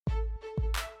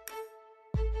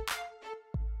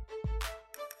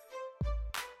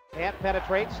Can't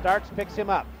penetrate, Starks picks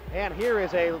him up. And here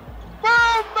is a boom,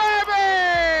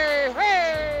 baby!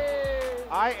 Hey!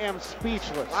 I am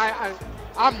speechless.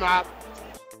 I'm not.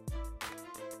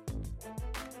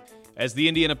 As the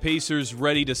Indiana Pacers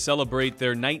ready to celebrate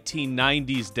their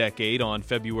 1990s decade on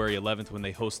February 11th when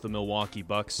they host the Milwaukee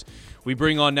Bucks, we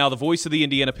bring on now the voice of the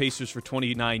Indiana Pacers for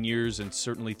 29 years and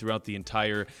certainly throughout the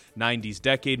entire 90s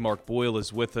decade. Mark Boyle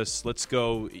is with us. Let's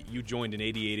go. You joined in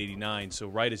 88-89, so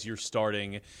right as you're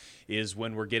starting is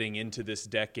when we're getting into this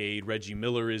decade. Reggie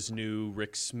Miller is new.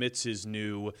 Rick Smits is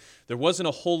new. There wasn't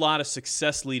a whole lot of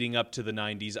success leading up to the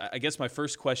 90s. I guess my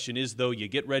first question is, though, you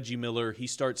get Reggie Miller. He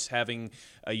starts having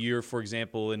a year, for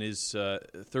example, in his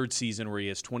third season where he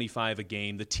has 25 a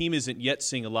game. The team isn't yet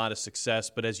seeing a lot of success,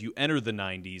 but as you enter the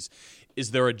 90s,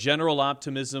 is there a general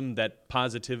optimism that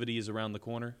positivity is around the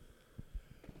corner?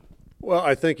 Well,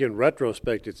 I think in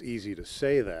retrospect it's easy to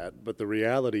say that, but the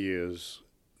reality is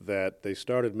that they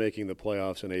started making the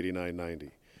playoffs in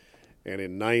 89-90. And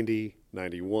in 90,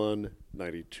 91,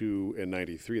 92, and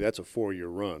 93, that's a 4-year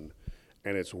run.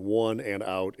 And it's one and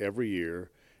out every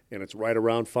year, and it's right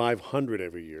around 500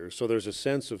 every year. So there's a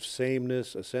sense of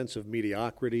sameness, a sense of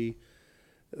mediocrity.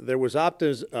 There was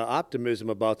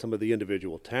optimism about some of the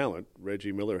individual talent.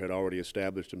 Reggie Miller had already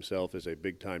established himself as a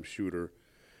big-time shooter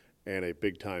and a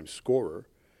big-time scorer,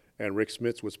 and Rick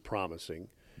Smits was promising.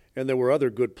 And there were other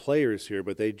good players here,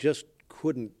 but they just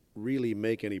couldn't really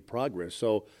make any progress.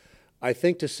 So I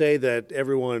think to say that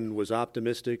everyone was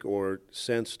optimistic or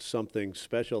sensed something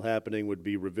special happening would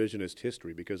be revisionist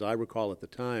history, because I recall at the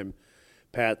time,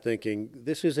 Pat, thinking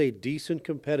this is a decent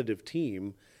competitive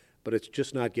team, but it's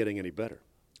just not getting any better.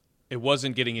 It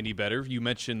wasn't getting any better. You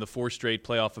mentioned the 4 straight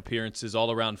playoff appearances, all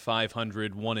around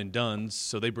 500, one-and-dones,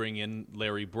 so they bring in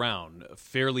Larry Brown, a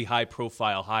fairly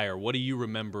high-profile hire. What do you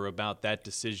remember about that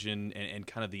decision and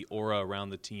kind of the aura around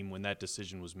the team when that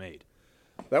decision was made?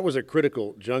 That was a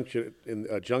critical juncture in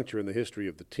the history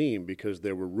of the team, because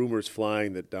there were rumors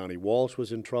flying that Donnie Walsh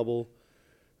was in trouble.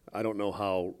 I don't know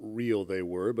how real they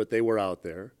were, but they were out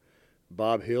there.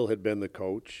 Bob Hill had been the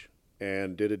coach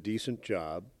and did a decent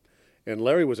job. And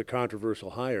Larry was a controversial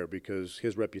hire because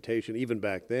his reputation, even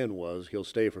back then, was he'll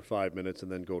stay for 5 minutes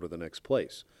and then go to the next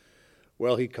place.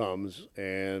 Well, he comes,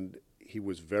 and he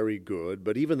was very good.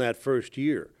 But even that first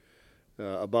year,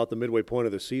 about the midway point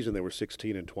of the season, they were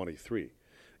 16-23.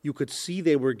 You could see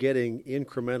they were getting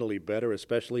incrementally better,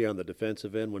 especially on the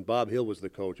defensive end. When Bob Hill was the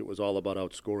coach, it was all about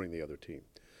outscoring the other team.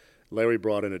 Larry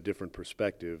brought in a different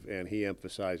perspective, and he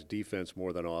emphasized defense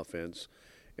more than offense.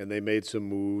 And they made some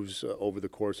moves over the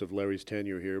course of Larry's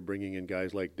tenure here, bringing in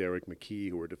guys like Derek McKee,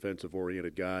 who were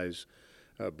defensive-oriented guys,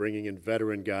 bringing in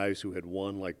veteran guys who had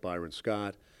won, like Byron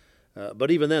Scott.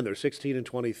 But even then, they're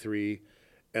 16-23,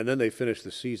 and then they finished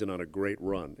the season on a great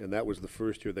run. And that was the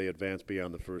first year they advanced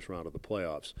beyond the first round of the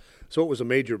playoffs. So it was a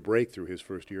major breakthrough his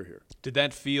first year here. Did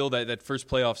that feel, that first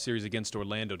playoff series against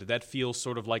Orlando, did that feel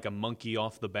sort of like a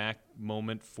monkey-off-the-back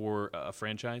moment for a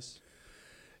franchise?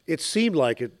 It seemed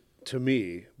like it to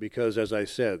me, because as I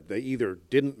said, they either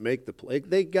didn't make the play.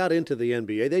 They got into the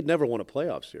NBA. They'd never won a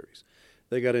playoff series.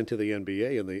 They got into the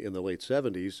NBA in the late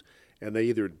 70s, and they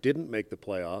either didn't make the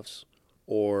playoffs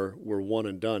or were one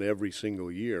and done every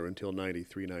single year until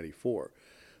 93, 94.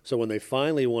 So when they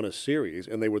finally won a series,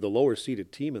 and they were the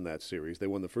lower-seeded team in that series, they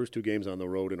won the first 2 games on the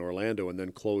road in Orlando and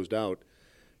then closed out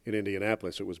in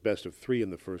Indianapolis. It was best of 3 in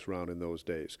the first round in those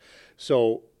days.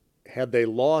 So had they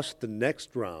lost the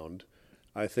next round,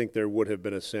 I think there would have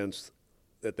been a sense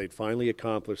that they'd finally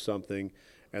accomplished something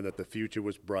and that the future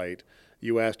was bright.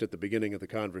 You asked at the beginning of the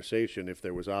conversation if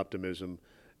there was optimism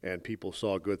and people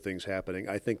saw good things happening.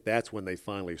 I think that's when they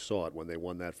finally saw it, when they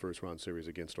won that first-round series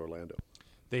against Orlando.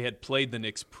 They had played the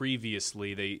Knicks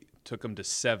previously. They took them to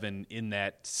 7 in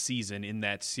that season, in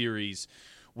that series.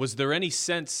 Was there any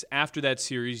sense after that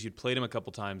series, you'd played them a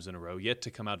couple times in a row, yet to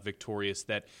come out victorious,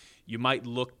 that you might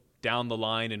look down the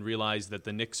line and realize that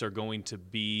the Knicks are going to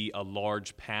be a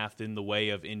large path in the way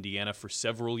of Indiana for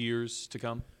several years to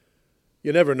come?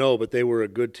 You never know, but they were a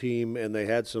good team, and they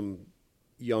had some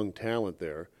young talent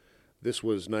there. This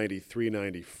was 93,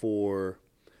 94.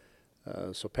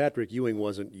 So Patrick Ewing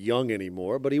wasn't young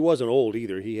anymore, but he wasn't old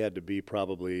either. He had to be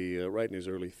probably right in his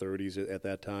early 30s at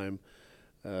that time.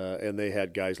 And they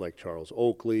had guys like Charles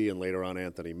Oakley and later on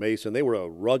Anthony Mason. They were a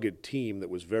rugged team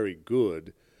that was very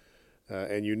good.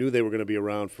 And you knew they were going to be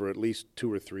around for at least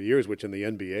 2 or 3 years, which in the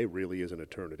NBA really is an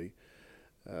eternity.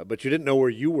 But you didn't know where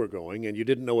you were going, and you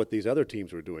didn't know what these other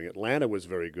teams were doing. Atlanta was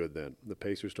very good then. The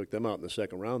Pacers took them out in the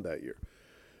second round that year.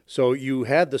 So you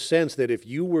had the sense that if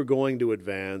you were going to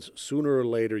advance, sooner or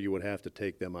later you would have to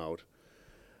take them out.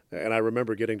 And I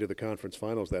remember getting to the conference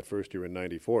finals that first year in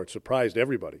 '94. It surprised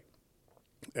everybody.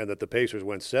 And that the Pacers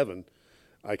went 7,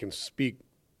 I can speak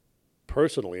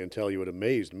personally and tell you it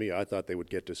amazed me. I thought they would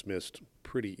get dismissed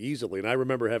pretty easily. And I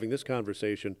remember having this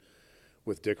conversation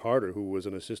with Dick Harder, who was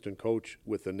an assistant coach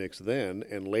with the Knicks then,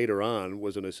 and later on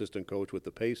was an assistant coach with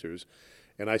the Pacers.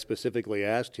 And I specifically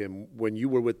asked him, when you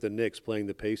were with the Knicks playing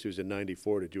the Pacers in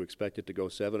 '94, did you expect it to go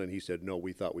 7? And he said, no,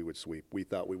 we thought we would sweep. We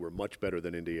thought we were much better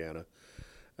than Indiana.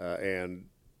 And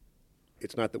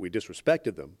it's not that we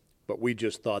disrespected them, but we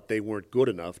just thought they weren't good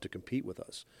enough to compete with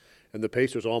us. And the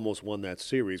Pacers almost won that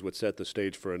series, which set the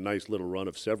stage for a nice little run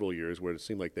of several years where it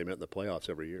seemed like they met in the playoffs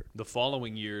every year. The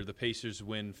following year, the Pacers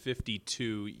win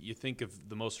 52. You think of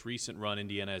the most recent run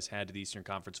Indiana has had to the Eastern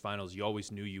Conference Finals. You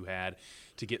always knew you had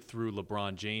to get through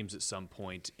LeBron James at some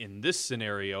point. In this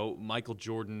scenario, Michael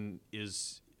Jordan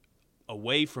is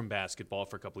away from basketball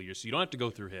for a couple of years, so you don't have to go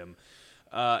through him.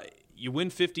 You win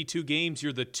 52 games.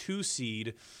 You're the 2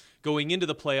 seed. Going into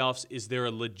the playoffs, is there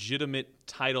a legitimate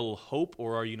title hope,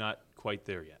 or are you not quite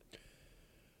there yet?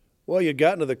 Well, you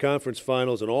got into the conference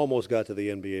finals and almost got to the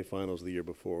NBA finals the year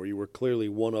before. You were clearly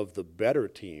one of the better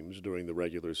teams during the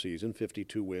regular season.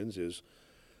 52 wins is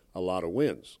a lot of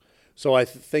wins. So I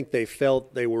think they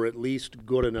felt they were at least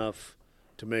good enough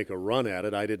to make a run at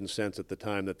it. I didn't sense at the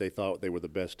time that they thought they were the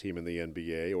best team in the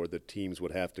NBA or that teams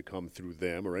would have to come through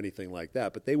them or anything like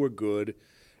that. But they were good,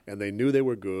 and they knew they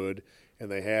were good. And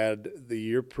they had the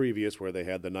year previous where they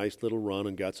had the nice little run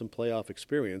and got some playoff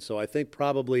experience. So I think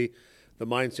probably the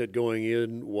mindset going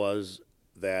in was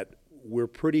that we're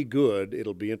pretty good.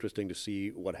 It'll be interesting to see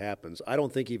what happens. I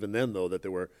don't think even then, though, that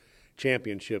there were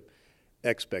championship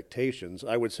expectations.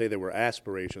 I would say there were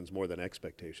aspirations more than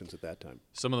expectations at that time.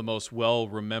 Some of the most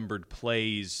well-remembered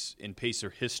plays in Pacer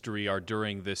history are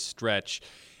during this stretch.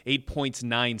 8 points,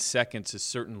 9 seconds is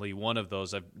certainly one of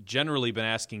those. I've generally been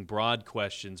asking broad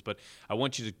questions, but I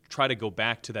want you to try to go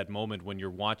back to that moment when you're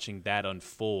watching that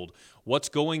unfold. What's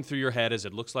going through your head as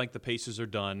it looks like the Pacers are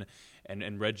done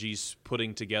and Reggie's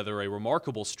putting together a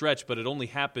remarkable stretch, but it only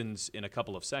happens in a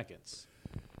couple of seconds?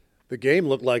 The game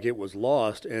looked like it was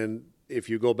lost, and if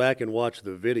you go back and watch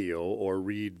the video or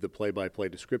read the play-by-play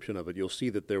description of it, you'll see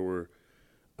that there were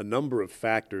a number of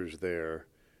factors there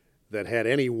that had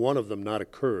any one of them not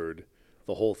occurred,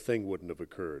 the whole thing wouldn't have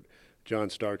occurred. John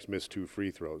Starks missed 2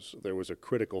 free throws. There was a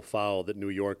critical foul that New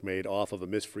York made off of a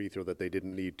missed free throw that they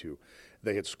didn't need to.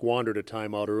 They had squandered a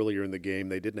timeout earlier in the game.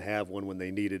 They didn't have one when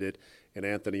they needed it, and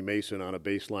Anthony Mason on a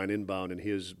baseline inbound in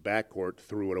his backcourt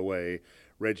threw it away.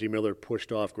 Reggie Miller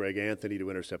pushed off Greg Anthony to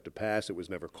intercept a pass. It was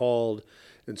never called.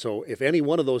 And so if any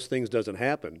one of those things doesn't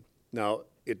happen, now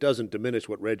it doesn't diminish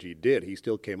what Reggie did. He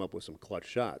still came up with some clutch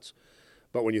shots.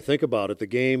 But when you think about it, the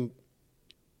game,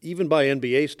 even by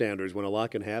NBA standards, when a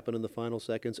lot can happen in the final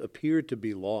seconds, appeared to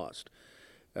be lost.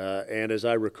 And as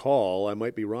I recall, I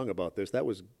might be wrong about this, that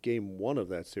was game 1 of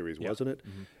that series, wasn't it?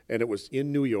 Mm-hmm. And it was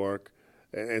in New York,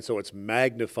 and so it's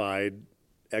magnified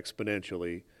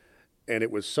exponentially. And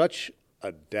it was such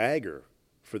a dagger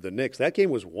for the Knicks. That game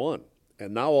was won,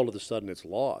 and now all of a sudden it's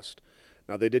lost.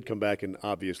 Now, they did come back and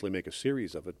obviously make a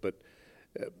series of it, but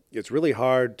it's really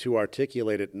hard to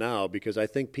articulate it now because I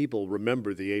think people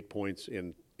remember the 8 points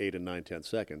in 8 and 9/10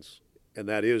 seconds, and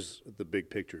that is the big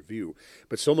picture view.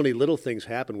 But so many little things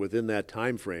happened within that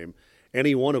time frame,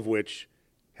 any one of which,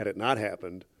 had it not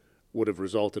happened, would have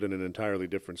resulted in an entirely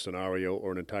different scenario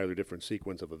or an entirely different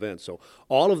sequence of events. So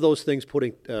all of those things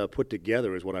put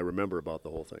together is what I remember about the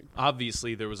whole thing.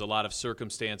 Obviously, there was a lot of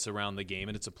circumstance around the game,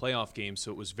 and it's a playoff game,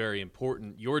 so it was very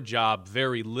important. Your job,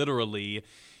 very literally,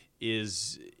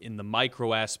 is in the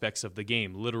micro aspects of the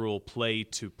game, literal play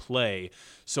to play.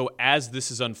 So as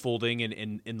this is unfolding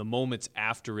and in the moments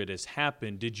after it has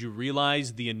happened, did you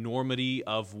realize the enormity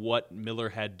of what Miller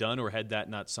had done, or had that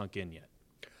not sunk in yet?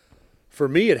 For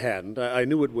me, it hadn't. I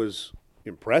knew it was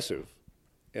impressive,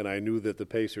 and I knew that the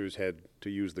Pacers had,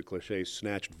 to use the cliche,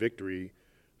 snatched victory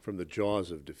from the jaws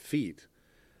of defeat.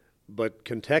 But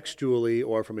contextually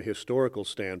or from a historical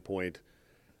standpoint,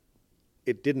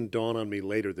 it didn't dawn on me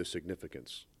later the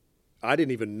significance. I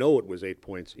didn't even know it was 8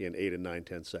 points in 8 and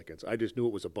 9/10 seconds. I just knew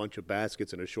it was a bunch of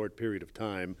baskets in a short period of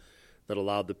time that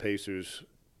allowed the Pacers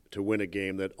to win a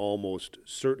game that almost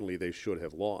certainly they should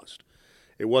have lost.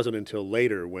 It wasn't until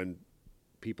later when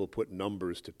people put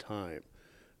numbers to time.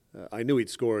 I knew he'd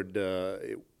scored,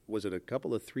 was it a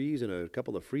couple of threes and a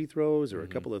couple of free throws, or a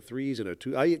couple of threes and a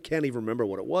two? I can't even remember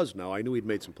what it was now. I knew he'd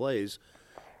made some plays,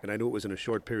 and I knew it was in a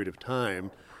short period of time.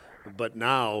 But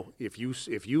now, if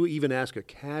you even ask a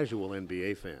casual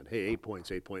NBA fan, hey, 8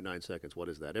 points, 8.9 seconds, what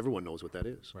is that? Everyone knows what that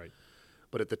is. Right.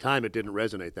 But at the time, it didn't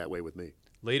resonate that way with me.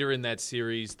 Later in that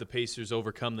series, the Pacers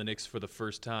overcome the Knicks for the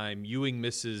first time. Ewing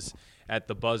misses at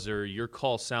the buzzer. Your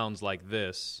call sounds like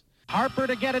this. Harper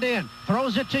to get it in.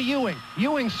 Throws it to Ewing.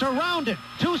 Ewing surrounded.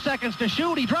 2 seconds to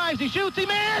shoot. He drives. He shoots. He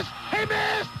missed. He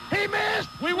missed. He missed.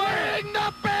 We ring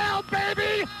the bell,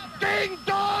 baby. Ding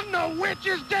dong. The witch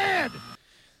is dead.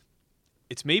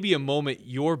 It's maybe a moment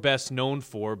you're best known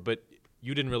for, but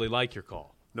you didn't really like your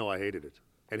call. No, I hated it.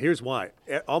 And here's why.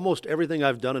 Almost everything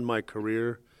I've done in my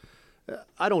career,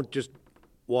 I don't just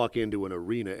walk into an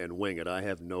arena and wing it. I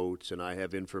have notes and I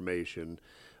have information.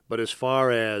 But as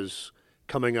far as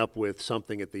coming up with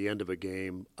something at the end of a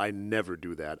game, I never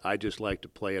do that. I just like to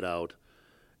play it out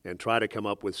and try to come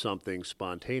up with something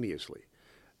spontaneously.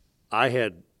 I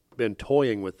had been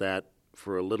toying with that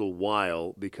for a little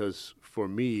while because, for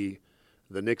me,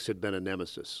 the Knicks had been a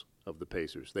nemesis of the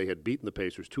Pacers. They had beaten the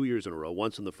Pacers 2 years in a row,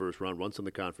 once in the first round, once in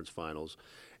the conference finals,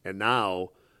 and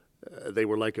now they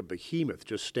were like a behemoth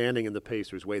just standing in the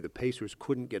Pacers' way. The Pacers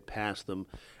couldn't get past them,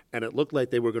 and it looked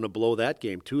like they were going to blow that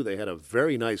game too. They had a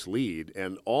very nice lead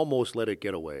and almost let it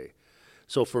get away.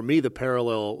 So for me, the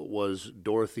parallel was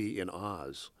Dorothy in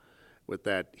Oz with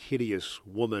that hideous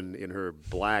woman in her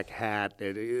black hat.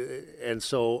 And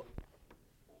so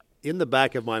in the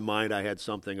back of my mind, I had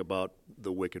something about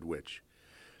the Wicked Witch.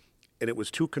 And it was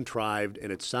too contrived,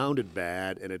 and it sounded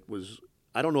bad, and it was,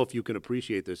 I don't know if you can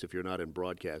appreciate this if you're not in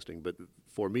broadcasting, but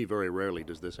for me, very rarely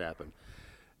does this happen.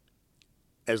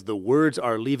 As the words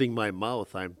are leaving my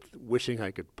mouth, I'm wishing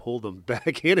I could pull them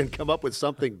back in and come up with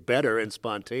something better and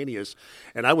spontaneous.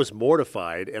 And I was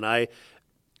mortified, and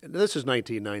this is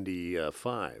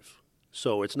 1995,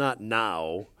 so it's not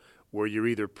now where you're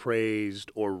either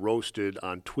praised or roasted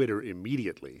on Twitter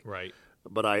immediately. Right.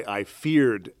 But I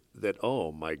feared that,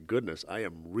 oh, my goodness, I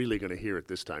am really going to hear it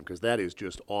this time because that is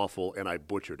just awful, and I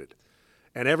butchered it.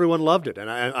 And everyone loved it, and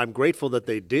I'm grateful that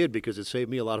they did because it saved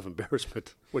me a lot of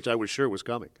embarrassment, which I was sure was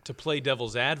coming. To play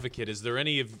devil's advocate, is there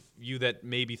any of you that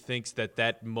maybe thinks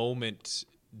that moment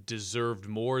deserved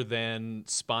more than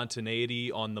spontaneity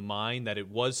on the mind, that it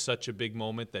was such a big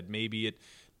moment that maybe it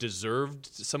deserved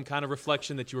some kind of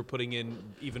reflection that you were putting in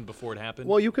even before it happened?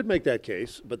 Well, you could make that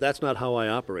case, but that's not how I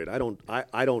operate. I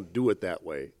don't do it that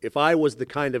way. If I was the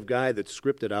kind of guy that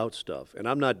scripted out stuff, and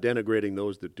I'm not denigrating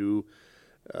those that do,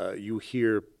 you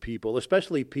hear people,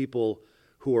 especially people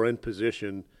who are in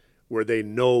position where they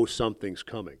know something's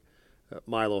coming.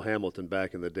 Milo Hamilton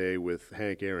back in the day with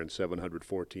Hank Aaron's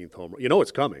 714th home run. You know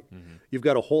it's coming. Mm-hmm. You've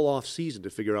got a whole off season to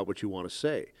figure out what you want to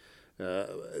say.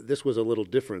 This was a little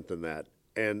different than that.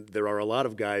 And there are a lot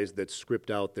of guys that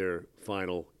script out their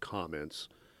final comments.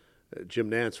 Jim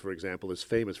Nantz, for example, is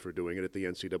famous for doing it at the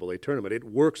NCAA tournament. It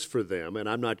works for them, and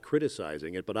I'm not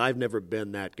criticizing it, but I've never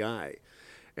been that guy.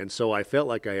 And so I felt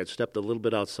like I had stepped a little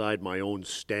bit outside my own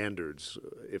standards,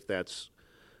 if that's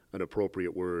an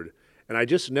appropriate word. And I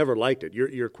just never liked it.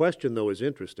 Your question, though, is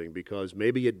interesting because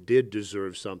maybe it did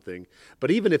deserve something.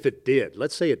 But even if it did,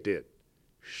 let's say it did,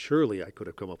 surely I could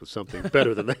have come up with something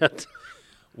better than that.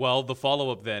 Well, the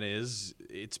follow-up then is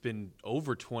it's been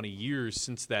over 20 years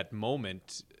since that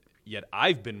moment, yet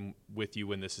I've been with you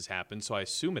when this has happened, so I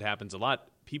assume it happens a lot.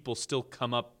 People still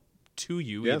come up to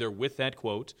you either with that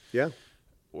quote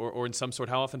or in some sort.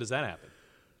 How often does that happen?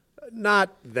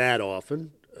 Not that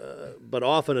often, but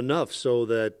often enough so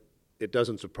that it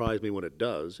doesn't surprise me when it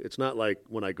does. It's not like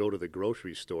when I go to the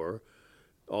grocery store,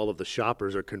 all of the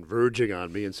shoppers are converging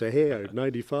on me and say, hey, I'm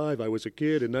 95, I was a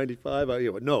kid in 95.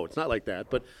 No, it's not like that.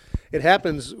 But it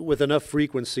happens with enough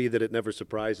frequency that it never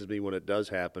surprises me when it does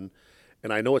happen.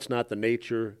 And I know it's not the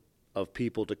nature of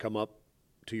people to come up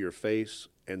to your face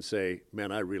and say,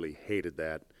 man, I really hated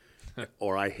that,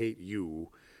 or I hate you.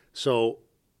 So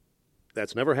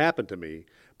that's never happened to me.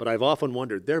 But I've often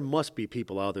wondered, there must be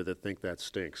people out there that think that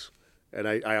stinks. And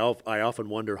I often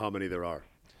wonder how many there are.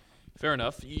 Fair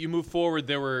enough. You move forward.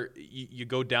 You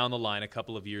go down the line a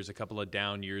couple of years, a couple of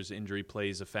down years. Injury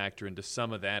plays a factor into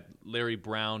some of that. Larry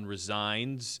Brown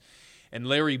resigns, and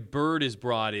Larry Bird is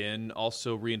brought in.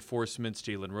 Also reinforcements,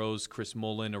 Jalen Rose, Chris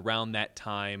Mullin. Around that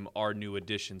time are new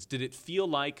additions. Did it feel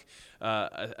like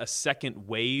a second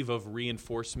wave of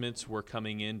reinforcements were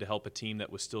coming in to help a team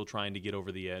that was still trying to get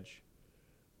over the edge?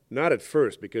 Not at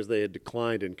first, because they had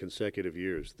declined in consecutive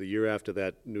years. The year after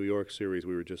that New York series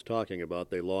we were just talking about,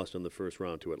 they lost in the first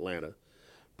round to Atlanta.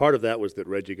 Part of that was that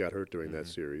Reggie got hurt during that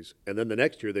series. And then the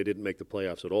next year they didn't make the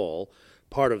playoffs at all.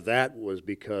 Part of that was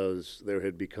because there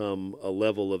had become a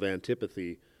level of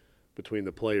antipathy between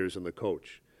the players and the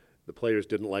coach. The players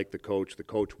didn't like the coach. The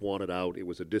coach wanted out. It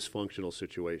was a dysfunctional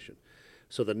situation.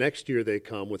 So the next year they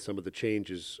come with some of the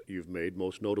changes you've made,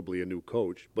 most notably a new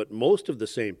coach. But most of the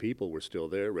same people were still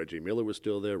there. Reggie Miller was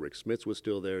still there. Rick Smits was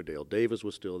still there. Dale Davis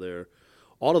was still there.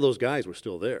 All of those guys were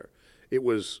still there. It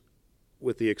was,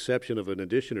 with the exception of an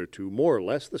addition or two, more or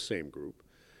less the same group.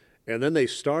 And then they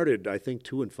started, I think,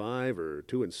 2-5 or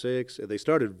 2-6. They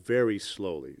started very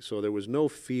slowly. So there was no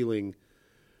feeling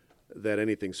that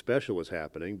anything special was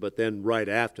happening. But then right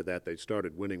after that, they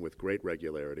started winning with great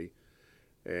regularity.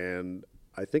 And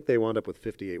I think they wound up with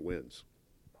 58 wins.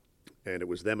 And it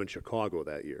was them in Chicago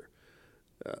that year.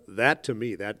 That, to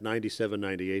me, that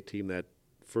 97-98 team, that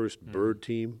first Bird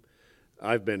team,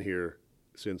 I've been here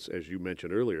since, as you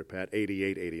mentioned earlier, Pat,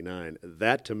 88-89.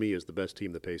 That, to me, is the best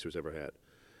team the Pacers ever had.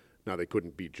 Now, they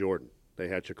couldn't beat Jordan. They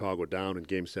had Chicago down in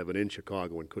Game 7 in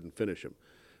Chicago and couldn't finish him.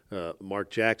 Mark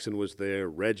Jackson was there.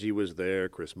 Reggie was there.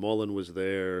 Chris Mullin was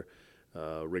there.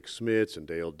 Rick Smits and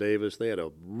Dale Davis. They had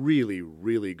a really,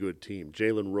 really good team.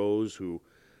 Jalen Rose, who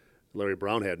Larry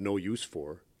Brown had no use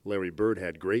for. Larry Bird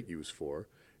had great use for,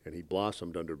 and he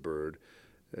blossomed under Bird.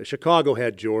 Chicago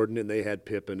had Jordan, and they had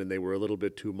Pippen, and they were a little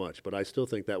bit too much. But I still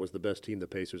think that was the best team the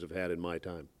Pacers have had in my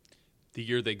time. The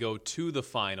year they go to the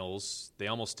finals, they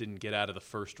almost didn't get out of the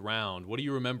first round. What do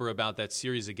you remember about that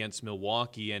series against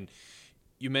Milwaukee? And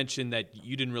you mentioned that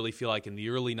you didn't really feel like in the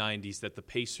early 90s that the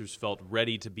Pacers felt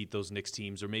ready to beat those Knicks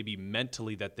teams, or maybe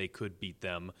mentally that they could beat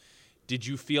them. Did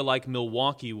you feel like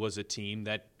Milwaukee was a team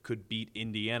that could beat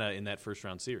Indiana in that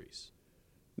first-round series?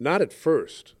 Not at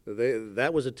first.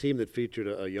 That was a team that featured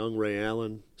a young Ray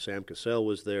Allen. Sam Cassell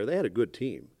was there. They had a good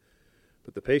team.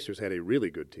 But the Pacers had a really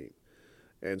good team.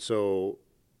 And so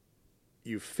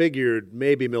you figured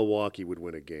maybe Milwaukee would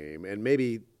win a game and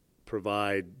maybe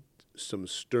provide some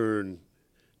stern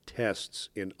tests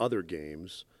in other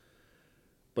games.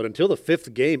 But until the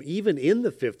fifth game, even in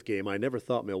the fifth game, I never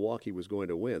thought Milwaukee was going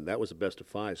to win. That was a best of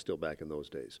five still back in those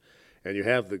days. And you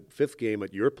have the fifth game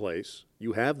at your place.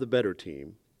 You have the better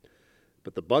team.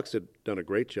 But the Bucks had done a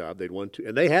great job. They'd won two.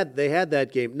 And they had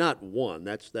that game, not won.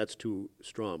 That's too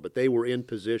strong. But they were in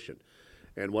position.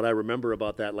 And what I remember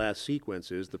about that last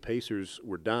sequence is the Pacers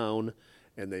were down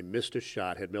and they missed a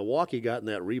shot. Had Milwaukee gotten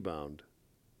that rebound,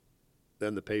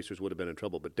 then the Pacers would have been in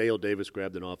trouble. But Dale Davis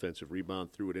grabbed an offensive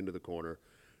rebound, threw it into the corner.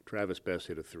 Travis Best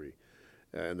hit a three.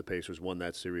 And the Pacers won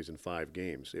that series in 5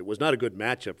 games. It was not a good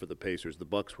matchup for the Pacers. The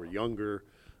Bucks were younger,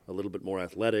 a little bit more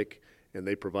athletic, and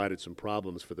they provided some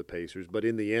problems for the Pacers. But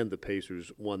in the end, the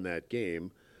Pacers won that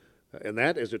game. And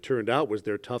that, as it turned out, was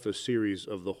their toughest series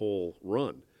of the whole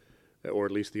run, or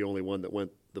at least the only one that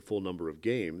went the full number of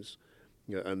games.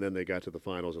 And then they got to the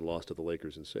finals and lost to the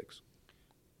Lakers in 6.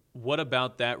 What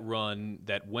about that run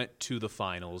that went to the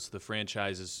finals, the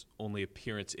franchise's only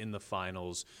appearance in the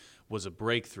finals, was a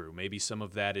breakthrough? Maybe some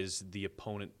of that is the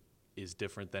opponent is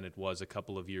different than it was a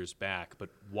couple of years back. But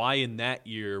why in that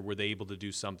year were they able to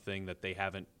do something that they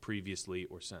haven't previously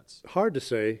or since? Hard to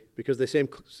say, because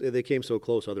they came so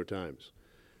close other times.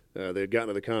 They had gotten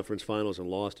to the conference finals and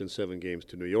lost in 7 games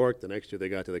to New York. The next year they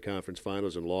got to the conference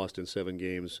finals and lost in 7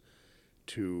 games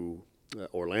to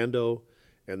Orlando.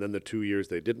 And then the 2 years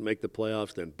they didn't make the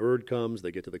playoffs. Then Bird comes.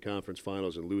 They get to the conference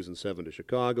finals and lose in 7 to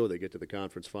Chicago. They get to the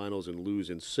conference finals and lose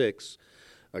in 6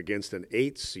 against an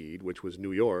 8 seed, which was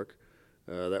New York.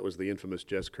 That was the infamous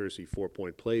Jess Kersey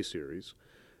 4-point play series.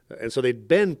 And so they'd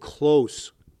been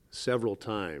close several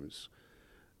times.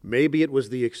 Maybe it was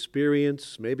the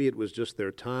experience. Maybe it was just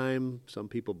their time. Some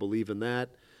people believe in that.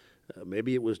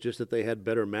 Maybe it was just that they had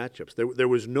better matchups. There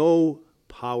was no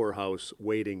powerhouse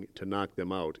waiting to knock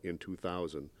them out in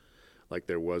 2000 like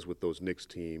there was with those Knicks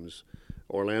teams.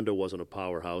 Orlando wasn't a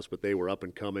powerhouse, but they were up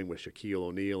and coming with Shaquille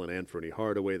O'Neal and Anthony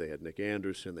Hardaway. They had Nick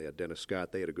Anderson. They had Dennis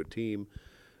Scott. They had a good team.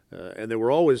 And there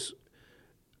were always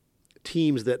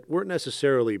teams that weren't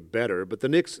necessarily better, but the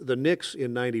Knicks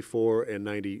in 94 and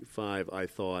 95, I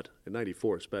thought, in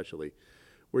 94 especially,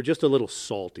 were just a little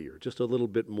saltier, just a little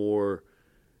bit more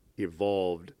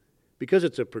evolved, because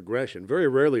it's a progression. Very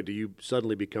rarely do you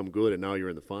suddenly become good and now you're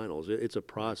in the finals. It's a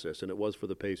process, and it was for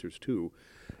the Pacers too.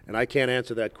 And I can't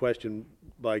answer that question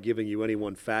by giving you any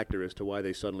one factor as to why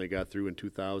they suddenly got through in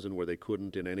 2000 where they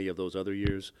couldn't in any of those other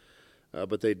years.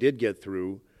 But they did get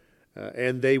through.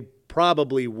 And they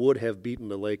probably would have beaten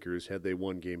the Lakers had they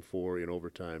won Game 4 in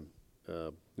overtime.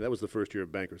 That was the first year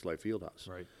of Bankers Life Fieldhouse.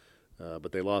 Right.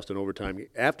 But they lost in overtime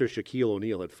after Shaquille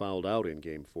O'Neal had fouled out in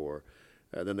Game 4.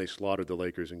 Then they slaughtered the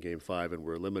Lakers in Game 5 and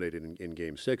were eliminated in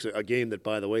Game 6, a game that,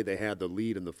 by the way, they had the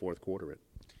lead in the fourth quarter in.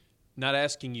 Not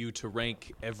asking you to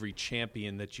rank every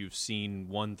champion that you've seen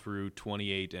 1 through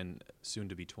 28 and soon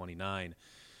to be 29.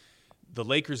 The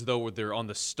Lakers, though, they're on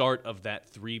the start of that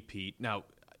three-peat. Now,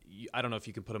 I don't know if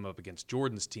you can put him up against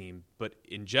Jordan's team, but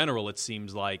in general, it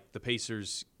seems like the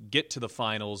Pacers get to the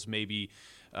finals maybe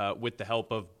with the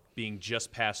help of being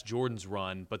just past Jordan's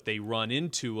run, but they run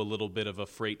into a little bit of a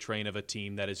freight train of a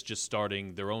team that is just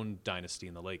starting their own dynasty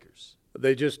in the Lakers.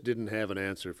 They just didn't have an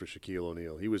answer for Shaquille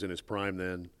O'Neal. He was in his prime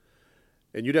then.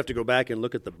 And you'd have to go back and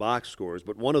look at the box scores,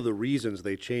 but one of the reasons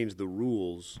they changed the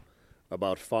rules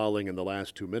about fouling in the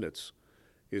last 2 minutes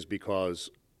is because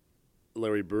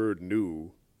Larry Bird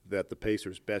knew that the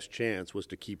Pacers' best chance was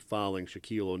to keep fouling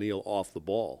Shaquille O'Neal off the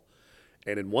ball.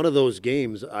 And in one of those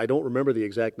games, I don't remember the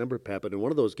exact number, Pat, but in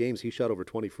one of those games, he shot over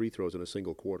 20 free throws in a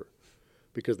single quarter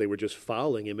because they were just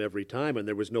fouling him every time, and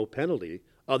there was no penalty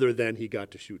other than he got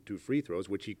to shoot 2 free throws,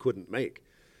 which he couldn't make.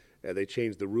 They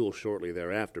changed the rule shortly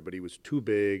thereafter, but he was too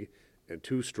big and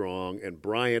too strong, and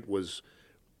Bryant was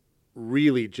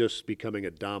really just becoming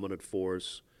a dominant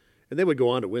force. And they would go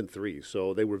on to win 3,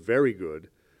 so they were very good.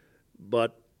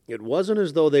 But it wasn't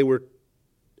as though they were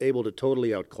able to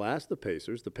totally outclass the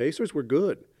Pacers. The Pacers were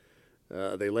good.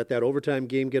 They let that overtime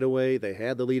game get away. They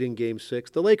had the lead in Game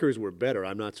 6. The Lakers were better.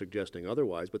 I'm not suggesting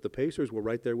otherwise, but the Pacers were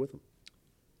right there with them.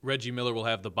 Reggie Miller will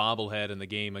have the bobblehead in the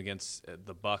game against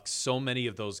the Bucks. So many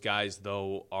of those guys,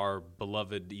 though, are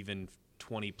beloved even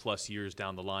 20-plus years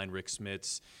down the line. Rick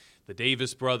Smits, the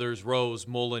Davis brothers, Rose,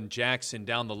 Mullen, Jackson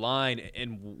down the line.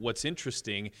 And what's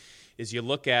interesting is you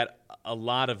look at a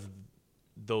lot of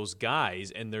those guys,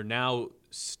 and they're now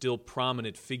still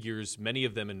prominent figures, many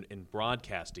of them in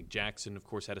broadcasting. Jackson, of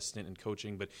course, had a stint in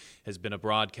coaching, but has been a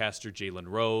broadcaster. Jalen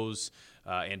Rose,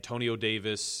 Antonio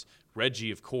Davis,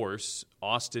 Reggie, of course.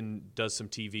 Austin does some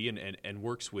TV and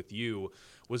works with you.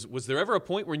 Was there ever a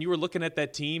point when you were looking at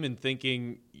that team and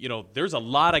thinking, there's a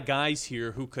lot of guys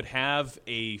here who could have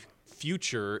a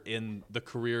future in the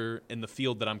career in the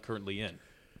field that I'm currently in?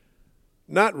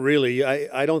 Not really.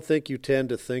 I don't think you tend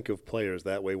to think of players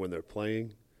that way when they're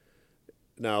playing.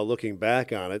 Now, looking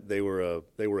back on it, they were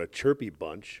a chirpy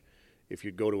bunch. If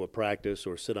you'd go to a practice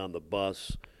or sit on the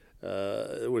bus,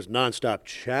 there was nonstop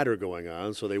chatter going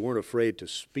on, so they weren't afraid to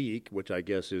speak, which I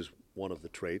guess is one of the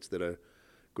traits that a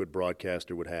good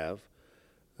broadcaster would have.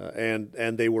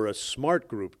 And they were a smart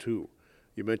group, too.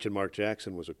 You mentioned Mark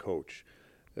Jackson was a coach.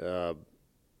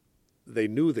 They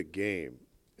knew the game,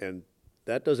 and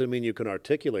that doesn't mean you can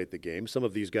articulate the game. Some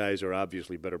of these guys are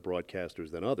obviously better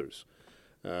broadcasters than others,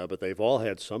 but they've all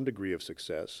had some degree of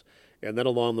success. And then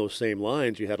along those same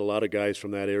lines, you had a lot of guys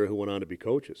from that era who went on to be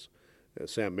coaches.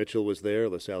 Sam Mitchell was there.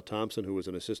 LaSalle Thompson, who was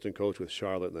an assistant coach with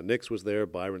Charlotte and the Knicks, was there.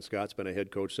 Byron Scott's been a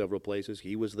head coach several places.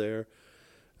 He was there.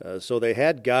 So they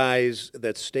had guys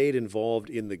that stayed involved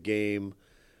in the game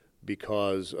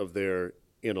because of their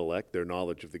intellect, their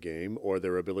knowledge of the game, or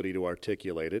their ability to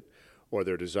articulate it, or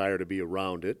their desire to be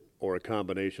around it, or a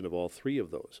combination of all three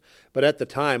of those. But at the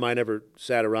time, I never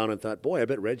sat around and thought, boy, I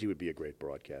bet Reggie would be a great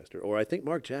broadcaster, or I think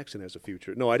Mark Jackson has a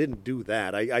future. No, I didn't do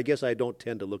that. I guess I don't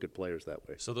tend to look at players that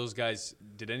way. So those guys,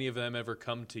 did any of them ever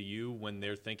come to you when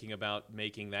they're thinking about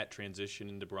making that transition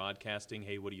into broadcasting?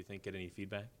 Hey, what do you think? Get any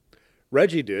feedback?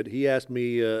 Reggie did. He asked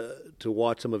me to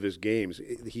watch some of his games.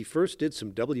 He first did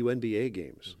some WNBA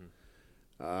games.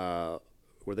 Mm-hmm.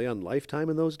 Were they on Lifetime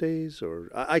in those days?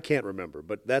 Or I can't remember,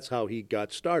 but that's how he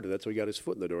got started. That's how he got his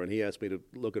foot in the door. And he asked me to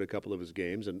look at a couple of his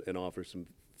games and offer some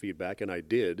feedback, and I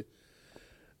did.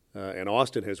 And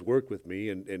Austin has worked with me,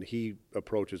 and he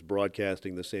approaches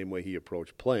broadcasting the same way he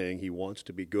approached playing. He wants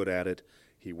to be good at it.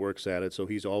 He works at it, so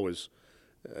he's always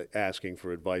asking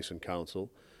for advice and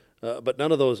counsel. But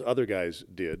none of those other guys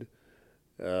did,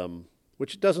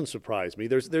 which doesn't surprise me.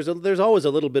 There's always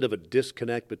a little bit of a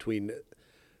disconnect between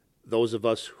those of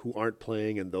us who aren't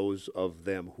playing and those of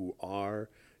them who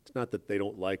are. It's not that they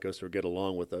don't like us or get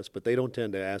along with us, but they don't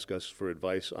tend to ask us for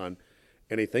advice on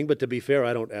anything. But to be fair,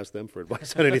 I don't ask them for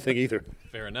advice on anything either.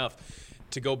 Fair enough.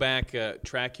 To go back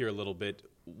track here a little bit,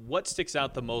 what sticks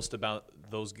out the most about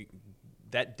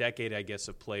that decade, I guess,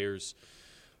 of players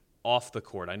off the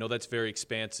court? I know that's very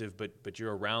expansive, but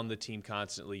you're around the team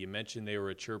constantly. You mentioned they were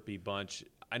a chirpy bunch.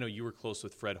 I know you were close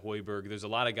with Fred Hoiberg. There's a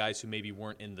lot of guys who maybe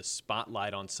weren't in the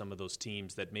spotlight on some of those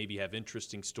teams that maybe have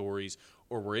interesting stories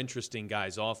or were interesting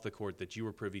guys off the court that you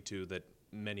were privy to that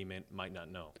many might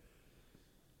not know.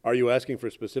 Are you asking for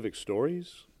specific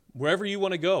stories? Wherever you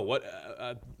want to go. What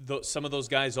some of those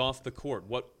guys off the court,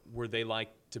 what were they like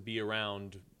to be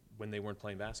around when they weren't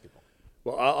playing basketball?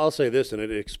 Well, I'll say this, and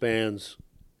it expands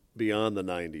beyond the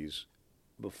 90s,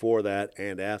 before that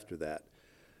and after that.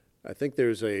 I think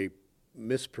there's a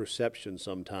misperception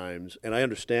sometimes, and I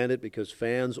understand it because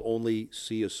fans only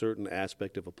see a certain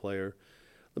aspect of a player.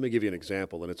 Let me give you an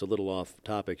example, and it's a little off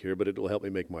topic here, but it will help me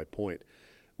make my point.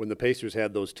 When the Pacers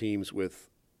had those teams with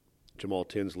Jamal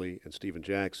Tinsley and Steven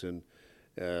Jackson,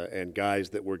 and guys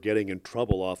that were getting in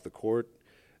trouble off the court,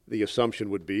 the assumption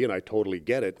would be, and I totally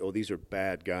get it, oh, these are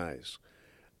bad guys.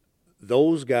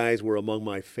 Those guys were among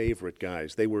my favorite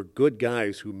guys. They were good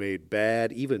guys who made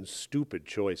bad, even stupid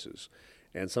choices.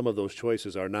 And some of those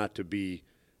choices are not to be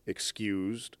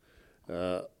excused,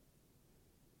 but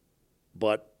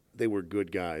they were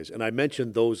good guys. And I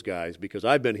mentioned those guys because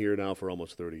I've been here now for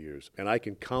almost 30 years, and I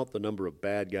can count the number of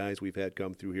bad guys we've had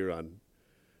come through here on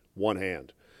one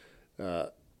hand.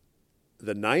 The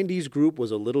 90s group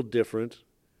was a little different.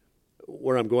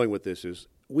 Where I'm going with this is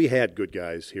we had good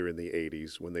guys here in the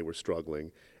 80s when they were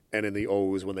struggling, and in the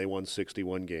O's when they won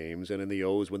 61 games, and in the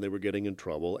O's when they were getting in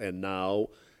trouble, and now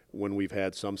when we've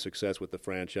had some success with the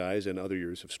franchise and other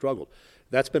years have struggled.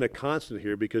 That's been a constant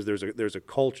here because there's a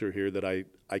culture here that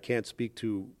I can't speak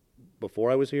to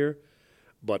before I was here,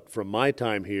 but from my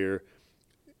time here,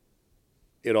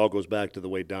 it all goes back to the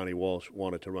way Donnie Walsh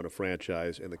wanted to run a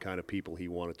franchise and the kind of people he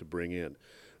wanted to bring in.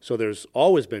 So there's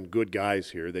always been good guys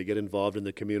here. They get involved in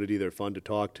the community. They're fun to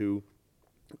talk to.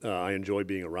 I enjoy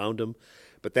being around them.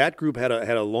 But that group had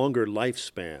a longer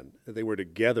lifespan. They were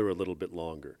together a little bit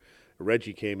longer.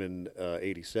 Reggie came in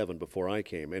 87 before I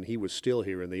came, and he was still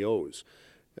here in the O's.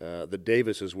 The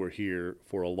Davises were here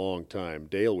for a long time.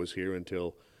 Dale was here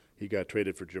until he got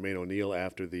traded for Jermaine O'Neal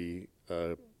after the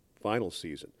final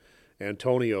season.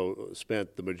 Antonio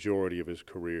spent the majority of his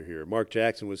career here. Mark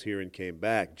Jackson was here and came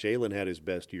back. Jalen had his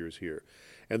best years here.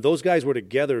 And those guys were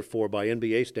together for, by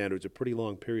NBA standards, a pretty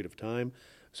long period of time.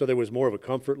 So there was more of a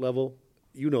comfort level.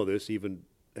 You know this, even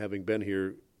having been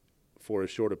here for as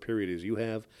short a period as you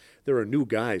have. There are new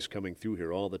guys coming through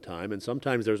here all the time, and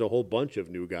sometimes there's a whole bunch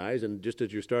of new guys, and just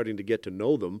as you're starting to get to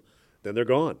know them, then they're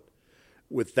gone.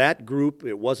 With that group,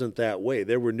 it wasn't that way.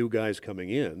 There were new guys coming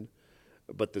in,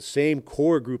 but the same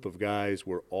core group of guys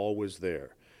were always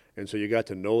there. And so you got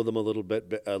to know them a little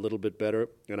bit better.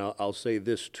 And I'll say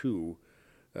this, too,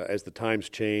 as the times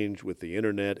change with the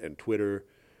internet and Twitter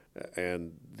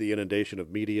and the inundation of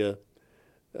media,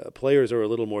 players are a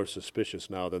little more suspicious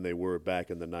now than they were back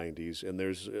in the 90s, and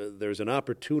there's an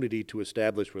opportunity to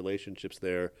establish relationships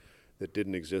there that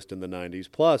didn't exist in the 90s.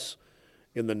 Plus,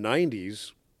 in the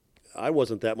 90s, I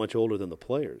wasn't that much older than the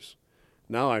players.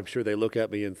 Now I'm sure they look at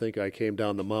me and think I came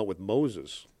down the mount with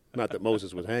Moses. Not that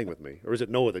Moses would hang with me. Or is it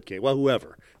Noah that came? Well,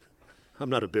 whoever. I'm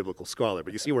not a biblical scholar,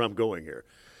 but you see where I'm going here.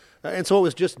 And so it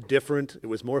was just different. It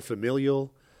was more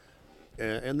familial.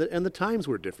 And the times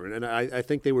were different, and I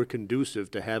think they were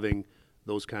conducive to having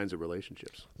those kinds of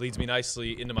relationships. Leads me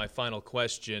nicely into my final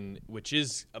question, which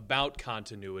is about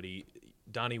continuity.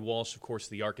 Donnie Walsh, of course,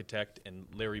 the architect, and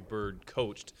Larry Bird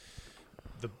coached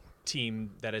the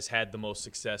team that has had the most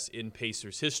success in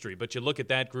Pacers history. But you look at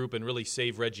that group and really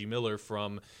save Reggie Miller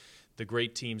from the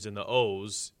great teams in the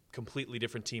O's, completely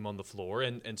different team on the floor,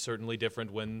 and certainly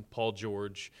different when Paul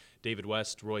George, David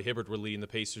West, Roy Hibbert were leading the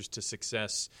Pacers to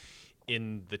success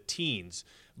in the teens.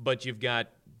 But you've got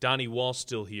Donnie Walsh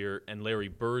still here and Larry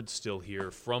Bird still here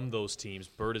from those teams,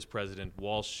 Bird as president,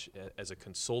 Walsh as a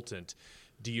consultant.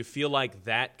 Do you feel like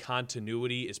that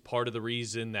continuity is part of the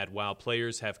reason that while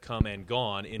players have come and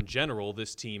gone, in general,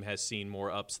 this team has seen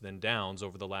more ups than downs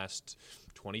over the last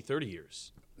 20, 30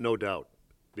 years? No doubt,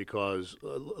 because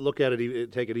look at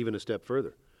it, take it even a step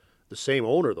further. The same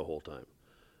owner the whole time.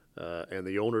 And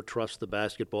the owner trusts the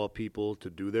basketball people to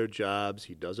do their jobs.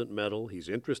 He doesn't meddle. He's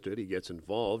interested. He gets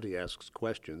involved. He asks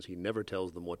questions. He never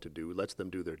tells them what to do, lets them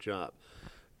do their job.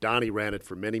 Donnie ran it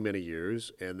for many, many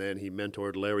years, and then he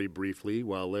mentored Larry briefly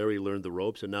while Larry learned the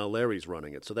ropes, and now Larry's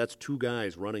running it. So that's two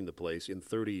guys running the place in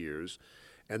 30 years,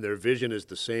 and their vision is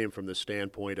the same from the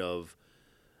standpoint of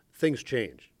things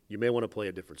change. You may want to play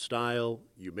a different style.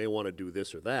 You may want to do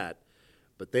this or that.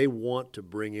 But they want to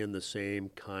bring in the same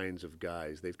kinds of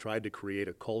guys. They've tried to create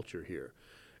a culture here.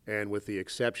 And with the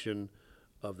exception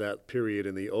of that period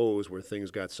in the O's where things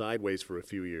got sideways for a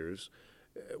few years,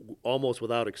 almost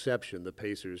without exception, the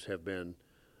Pacers have been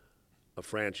a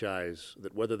franchise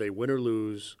that whether they win or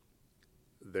lose,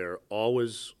 they're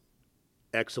always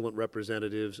excellent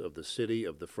representatives of the city,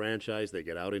 of the franchise. They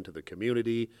get out into the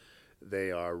community.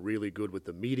 They are really good with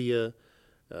the media.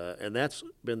 And that's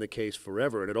been the case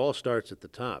forever, and it all starts at the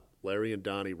top. Larry and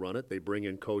Donnie run it. They bring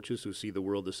in coaches who see the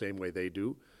world the same way they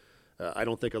do. I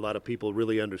don't think a lot of people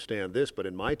really understand this, but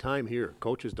in my time here,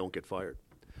 coaches don't get fired.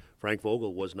 Frank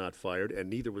Vogel was not fired, and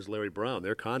neither was Larry Brown.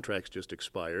 Their contracts just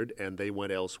expired, and they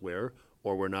went elsewhere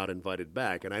or were not invited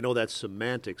back. And I know that's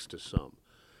semantics to some,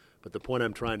 but the point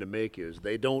I'm trying to make is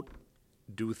they don't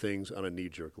do things on a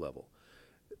knee-jerk level.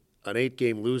 An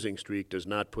 8-game losing streak does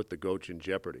not put the coach in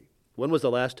jeopardy. When was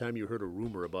the last time you heard a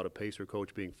rumor about a Pacer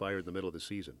coach being fired in the middle of the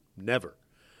season? Never,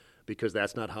 because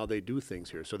that's not how they do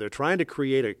things here. So they're trying to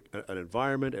create an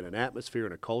environment and an atmosphere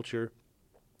and a culture,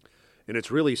 and it's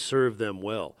really served them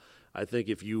well. I think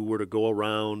if you were to go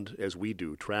around, as we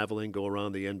do, traveling, go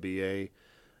around the NBA,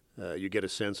 you get a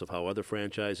sense of how other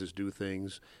franchises do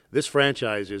things. This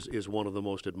franchise is one of the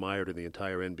most admired in the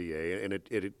entire NBA, and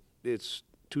it's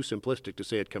too simplistic to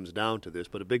say it comes down to this,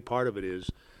 but a big part of it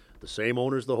is the same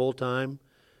owners the whole time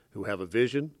who have a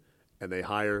vision, and they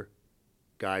hire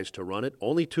guys to run it.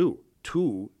 Only two.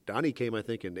 Donnie came, I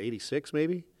think, in 86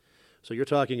 maybe. So you're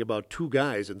talking about 2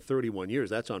 guys in 31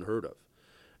 years. That's unheard of.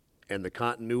 And the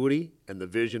continuity and the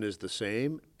vision is the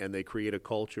same, and they create a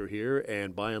culture here,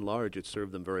 and by and large, it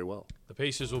served them very well. The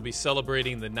Pacers will be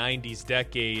celebrating the 90s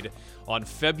decade on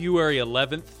February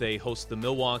 11th. They host the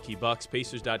Milwaukee Bucks.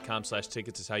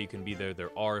 Pacers.com/tickets is how you can be there.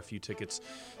 There are a few tickets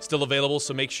still available,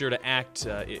 so make sure to act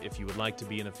if you would like to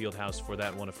be in a field house for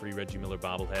that one. A free Reggie Miller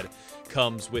bobblehead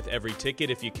comes with every ticket.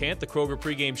 If you can't, the Kroger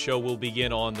pregame show will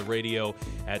begin on the radio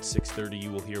at 6:30.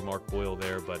 You will hear Mark Boyle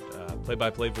there, but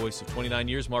play-by-play voice of 29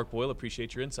 years, Mark Boyle,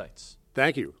 appreciate your insights.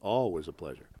 Thank you. Always a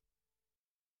pleasure.